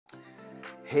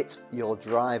hit your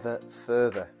driver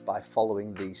further by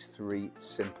following these 3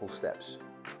 simple steps.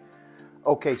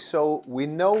 Okay, so we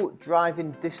know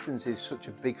driving distance is such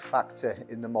a big factor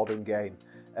in the modern game,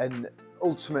 and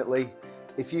ultimately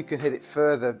if you can hit it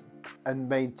further and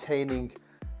maintaining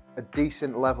a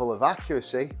decent level of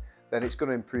accuracy, then it's going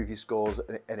to improve your scores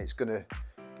and it's going to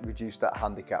reduce that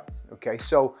handicap. Okay,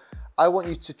 so I want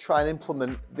you to try and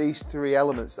implement these 3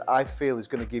 elements that I feel is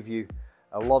going to give you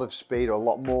a lot of speed, or a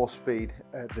lot more speed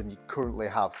than you currently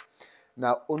have.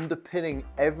 Now, underpinning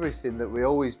everything that we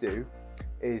always do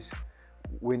is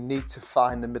we need to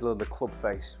find the middle of the club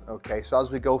face. Okay, so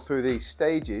as we go through these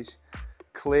stages,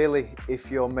 clearly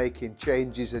if you're making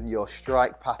changes and your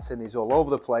strike pattern is all over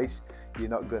the place, you're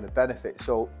not going to benefit.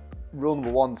 So rule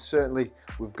number 1, certainly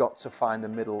we've got to find the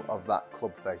middle of that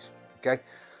club face. Okay,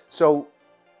 so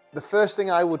the first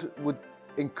thing I would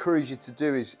encourage you to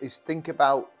do is think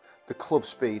about the club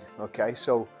speed. Okay,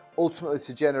 so ultimately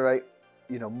to generate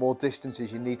more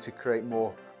distances, you need to create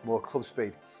more club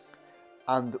speed.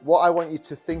 And what I want you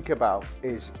to think about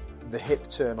is the hip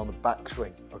turn on the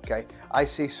backswing. Okay, I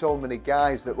see so many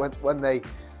guys that when they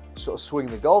sort of swing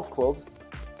the golf club,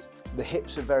 the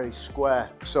hips are very square,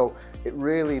 so it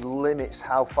really limits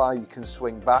how far you can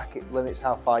swing back. It limits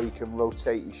how far you can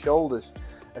rotate your shoulders.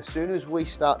 As soon as we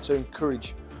start to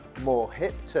encourage more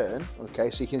hip turn, okay,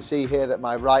 so you can see here that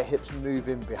my right hip's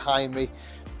moving behind me,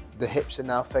 the hips are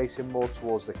now facing more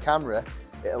towards the camera.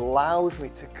 It allows me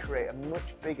to create a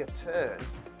much bigger turn,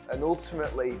 and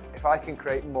ultimately if I can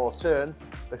create more turn,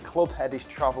 the club head is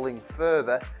traveling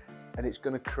further and it's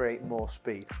going to create more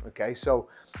speed. Okay, so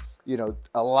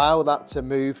allow that to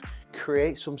move,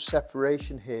 create some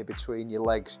separation here between your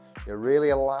legs. Really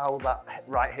allow that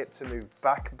right hip to move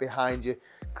back behind you,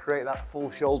 create that full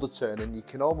shoulder turn, and you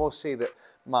can almost see that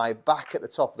my back at the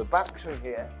top of the backswing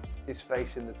here is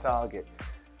facing the target,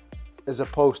 as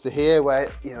opposed to here where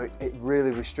it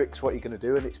really restricts what you're going to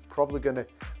do, and it's probably going to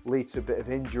lead to a bit of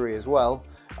injury as well.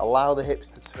 Allow the hips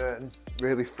to turn,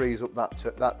 really frees up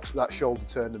that shoulder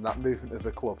turn and that movement of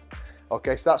the club.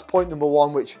 Okay, so that's point number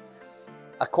 1, which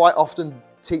I quite often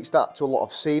teach that to a lot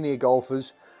of senior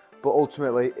golfers, but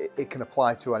ultimately it can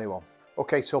apply to anyone.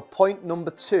 Okay, so point number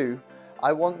 2,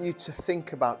 I want you to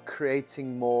think about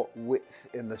creating more width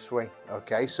in the swing.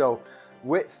 Okay, so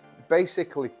width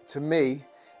basically to me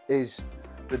is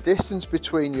the distance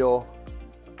between your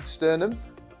sternum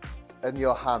and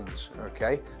your hands.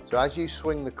 Okay, so as you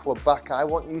swing the club back, I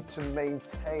want you to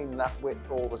maintain that width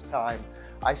all the time.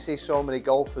 I see so many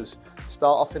golfers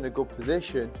start off in a good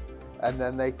position and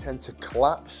then they tend to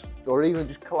collapse, or even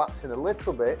just collapsing a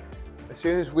little bit. As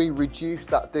soon as we reduce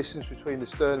that distance between the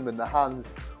sternum and the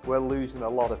hands, we're losing a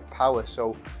lot of power.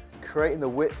 So creating the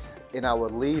width in our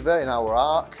lever, in our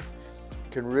arc,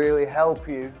 can really help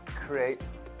you create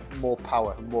more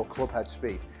power and more club head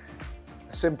speed.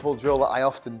 A simple drill that I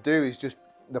often do is just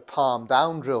the palm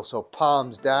down drill. So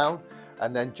palms down,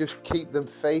 and then just keep them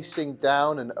facing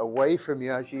down and away from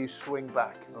you as you swing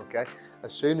back. Okay,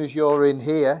 as soon as you're in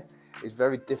here, it's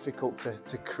very difficult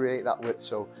to create that width.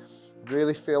 So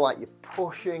really feel like you're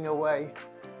pushing away.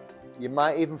 You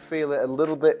might even feel it a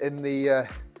little bit in the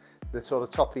sort of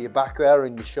top of your back there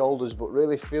and your shoulders, but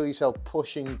really feel yourself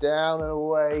pushing down and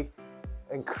away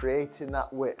and creating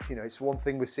that width. It's one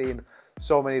thing we're seeing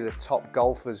so many of the top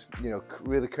golfers,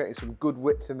 really creating some good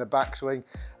width in the backswing,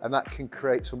 and that can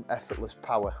create some effortless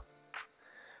power.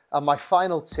 And my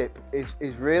final tip is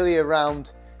really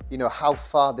around, how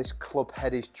far this club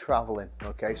head is traveling.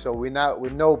 Okay, so we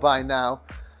know by now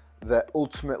that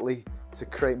ultimately to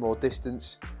create more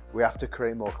distance, we have to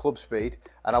create more club speed.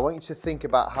 And I want you to think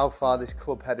about how far this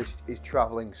club head is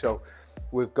traveling. So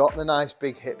we've got the nice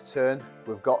big hip turn,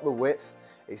 we've got the width.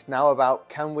 It's now about,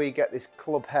 can we get this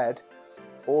club head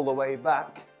all the way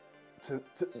back to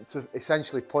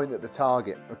essentially point at the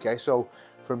target. Okay, so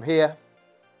from here,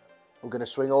 we're going to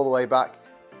swing all the way back,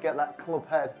 get that club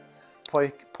head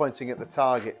pointing at the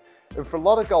target. And for a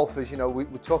lot of golfers,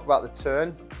 we talk about the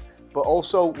turn, but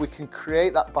also we can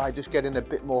create that by just getting a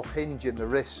bit more hinge in the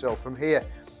wrist. So from here,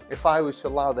 if I was to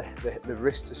allow the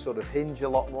wrist to sort of hinge a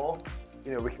lot more,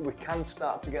 we can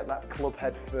start to get that club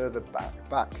head further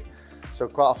back. So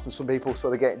quite often some people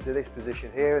sort of get into this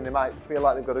position here and they might feel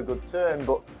like they've got a good turn,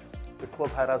 but the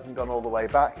club head hasn't gone all the way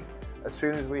back. As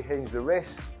soon as we hinge the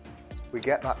wrist, we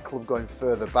get that club going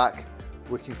further back,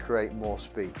 we can create more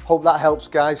speed. Hope that helps,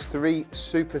 guys. 3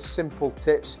 super simple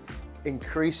tips: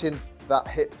 increasing that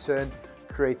hip turn,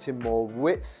 creating more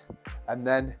width, and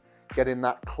then getting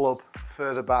that club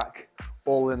further back,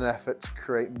 all in an effort to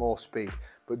create more speed.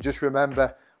 But just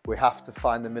remember, we have to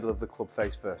find the middle of the club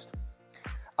face first.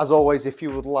 As always, if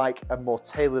you would like a more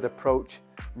tailored approach,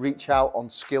 reach out on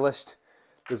Skillest.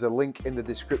 There's a link in the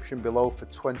description below for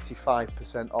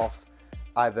 25% off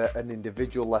either an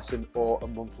individual lesson or a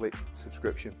monthly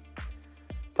subscription.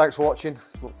 Thanks for watching.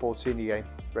 Look forward to seeing you again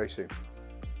very soon.